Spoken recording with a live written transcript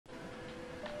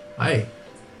Hi!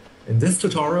 In this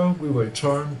tutorial, we will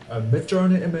turn a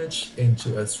Midjourney image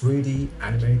into a 3D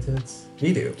animated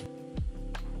video.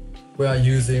 We are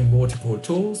using multiple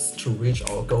tools to reach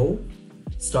our goal,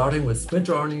 starting with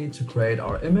Midjourney to create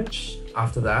our image.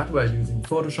 After that, we are using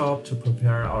Photoshop to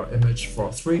prepare our image for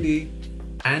 3D,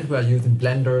 and we are using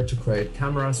Blender to create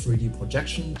camera 3D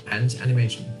projection and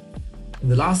animation. In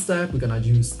the last step, we're gonna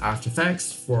use After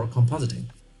Effects for compositing.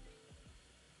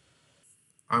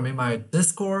 I'm in my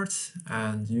Discord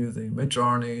and using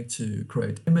Midjourney to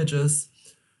create images.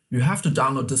 You have to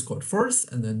download Discord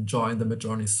first and then join the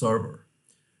Midjourney server.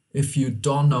 If you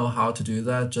don't know how to do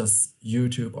that, just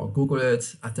YouTube or Google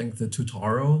it. I think the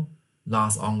tutorial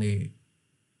lasts only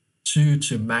 2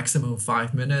 to maximum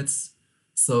 5 minutes,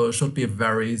 so it should be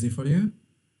very easy for you.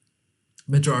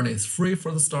 Midjourney is free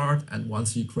for the start, and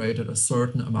once you created a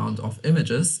certain amount of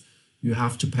images, you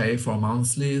have to pay for a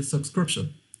monthly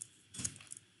subscription.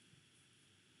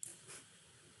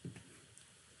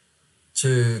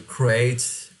 To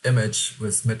create image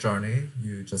with Midjourney,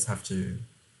 you just have to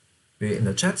be in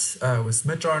the chat with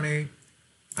Midjourney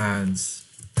and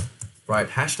write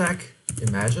hashtag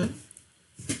imagine,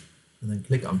 and then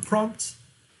click on prompt.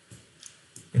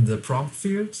 In the prompt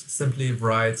field, simply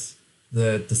write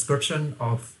the description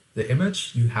of the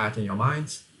image you had in your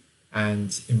mind.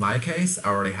 And in my case, I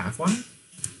already have one.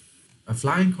 A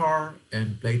flying car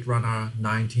in Blade Runner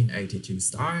 1982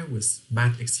 style with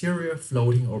matte exterior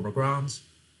floating over ground,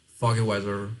 foggy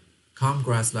weather, calm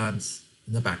grasslands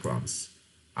in the background.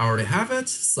 I already have it,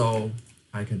 so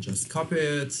I can just copy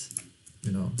it,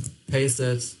 paste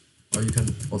it, or you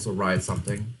can also write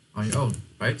something on your own,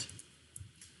 right?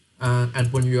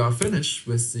 And when you are finished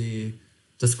with the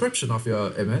description of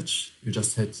your image, you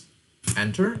just hit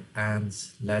enter and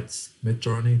let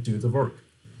Midjourney do the work.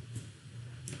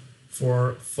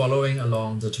 For following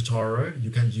along the tutorial,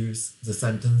 you can use the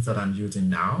sentence that I'm using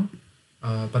now,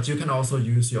 but you can also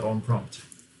use your own prompt.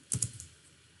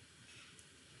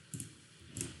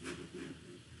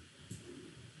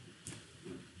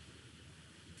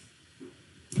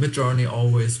 Midjourney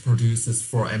always produces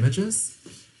 4 images.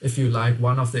 If you like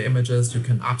one of the images, you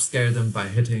can upscale them by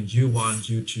hitting U1,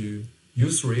 U2,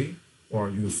 U3, or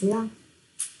U4.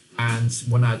 And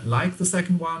when I like the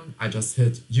second one, I just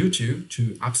hit U2 to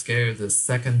upscale the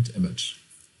second image.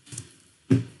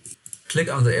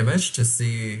 Click on the image to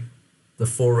see the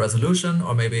full resolution,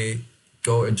 or maybe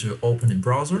go into open in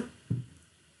browser.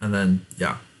 And then,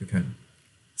 you can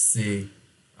see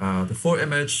the full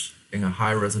image in a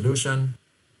high resolution.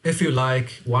 If you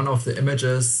like one of the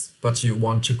images, but you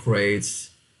want to create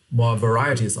more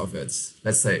varieties of it,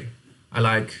 let's say I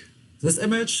like this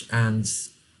image and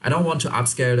I don't want to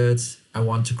upscale it. I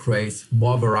want to create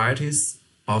more varieties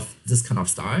of this kind of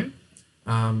style.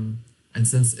 And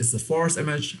since it's the 4th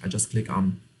image, I just click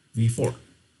on V4.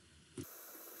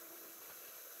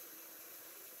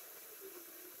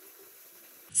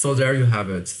 So there you have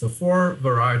it, the 4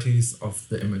 varieties of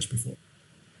the image before.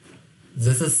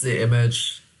 This is the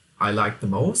image I like the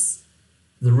most.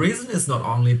 The reason is not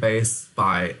only based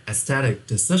by aesthetic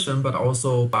decision, but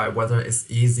also by whether it's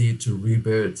easy to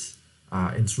rebuild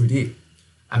in 3D.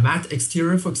 A matte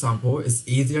exterior, for example, is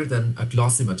easier than a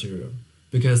glossy material,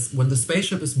 because when the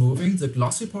spaceship is moving, the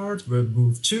glossy part will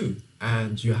move too,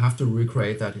 and you have to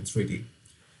recreate that in 3D.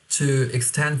 To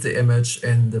extend the image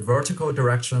in the vertical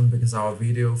direction, because our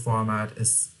video format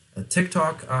is a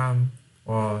TikTok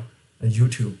or a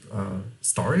YouTube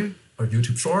story or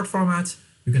YouTube short format,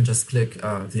 you can just click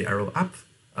the arrow up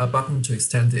button to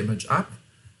extend the image up,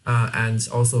 and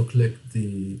also click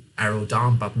the arrow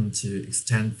down button to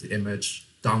extend the image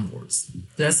downwards.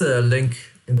 There's a link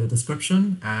in the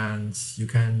description, and you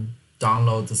can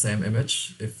download the same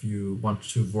image if you want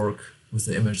to work with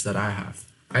the image that I have.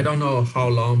 I don't know how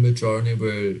long Midjourney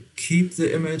will keep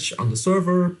the image on the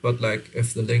server, but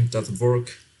if the link doesn't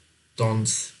work, don't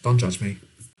judge me.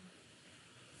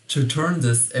 To turn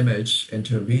this image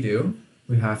into a video,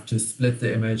 we have to split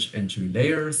the image into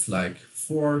layers like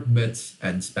fore, mid,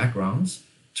 and background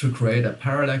to create a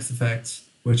parallax effect,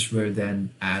 which will then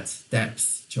add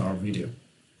depth to our video.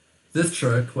 This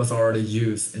trick was already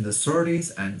used in the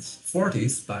 30s and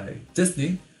 40s by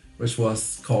Disney, which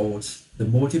was called the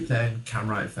multiplane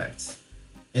camera effect.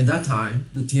 In that time,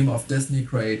 the team of Disney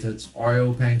created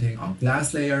oil painting on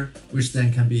glass layer, which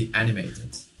then can be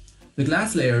animated. The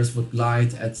glass layers would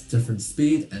glide at different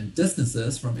speed and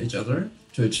distances from each other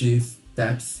to achieve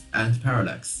depth and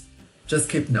parallax. Just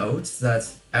keep note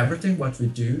that everything what we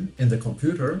do in the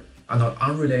computer are not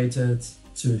unrelated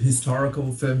to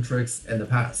historical film tricks in the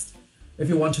past. If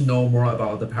you want to know more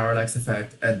about the parallax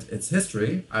effect and its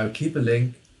history, I'll keep a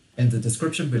link in the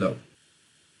description below.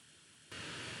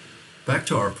 Back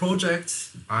to our project,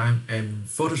 I'm in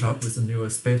Photoshop with the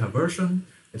newest beta version.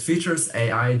 It features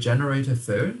AI Generative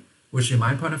Fill, which in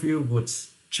my point of view would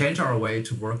change our way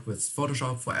to work with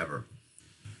Photoshop forever.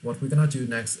 What we're gonna do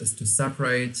next is to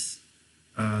separate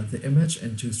the image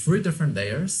into 3 different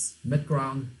layers: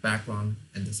 midground, background,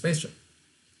 and the spaceship.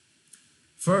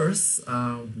 First,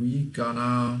 we're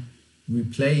gonna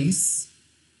replace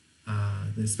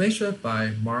the spaceship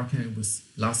by marking with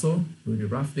lasso really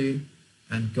roughly,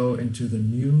 and go into the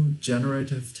new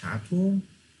generative tab tool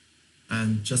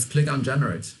and just click on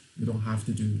generate. You don't have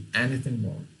to do anything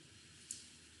more.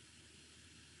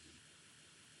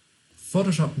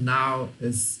 Photoshop now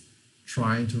is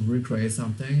trying to recreate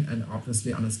something and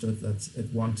obviously understood that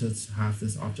it wanted to have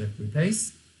this object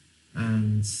replaced.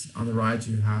 And on the right,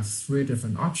 you have 3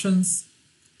 different options.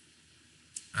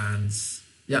 And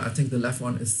yeah, I think the left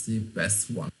one is the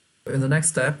best one. In the next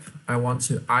step, I want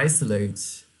to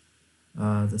isolate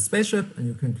the spaceship, and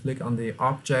you can click on the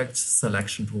object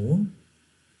selection tool.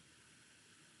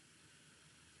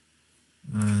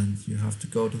 And you have to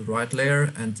go to the right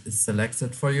layer and it selects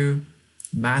it for you,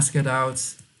 mask it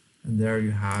out, and there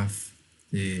you have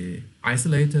the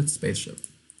isolated spaceship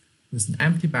with an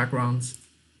empty background.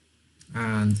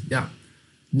 And yeah,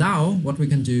 now what we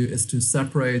can do is to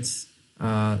separate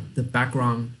the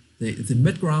background, the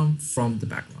midground from the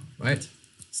background, right?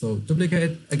 So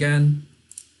duplicate again,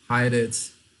 hide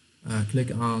it,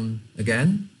 click on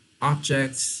again,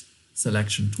 object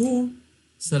selection tool,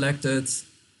 select it,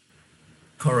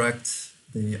 correct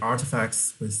the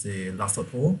artifacts with the lasso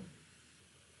tool.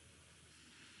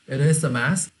 It is a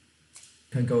mask.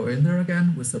 You can go in there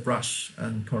again with the brush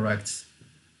and correct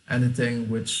anything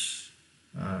which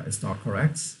is not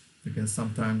correct, because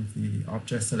sometimes the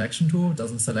object selection tool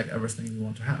doesn't select everything you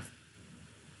want to have.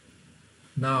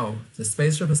 Now the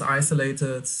spaceship is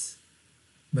isolated,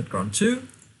 midground 2.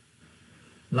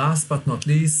 Last but not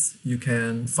least, you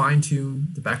can fine-tune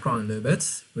the background a little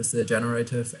bit with the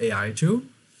generative AI tool,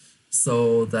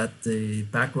 so that the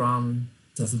background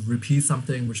doesn't repeat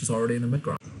something which is already in the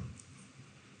midground.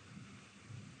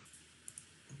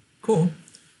 Cool.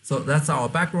 So that's our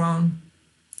background,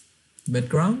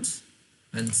 midground,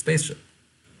 and spaceship.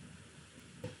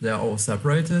 They're all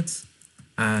separated,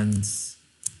 and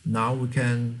now we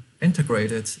can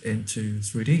integrate it into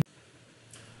 3D.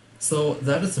 So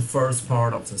that is the first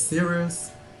part of the series.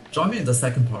 Join me in the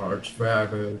second part, where I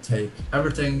will take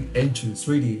everything into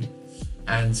 3D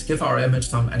and give our image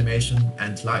some animation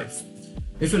and life.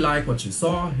 If you like what you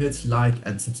saw, hit like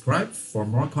and subscribe for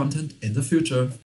more content in the future.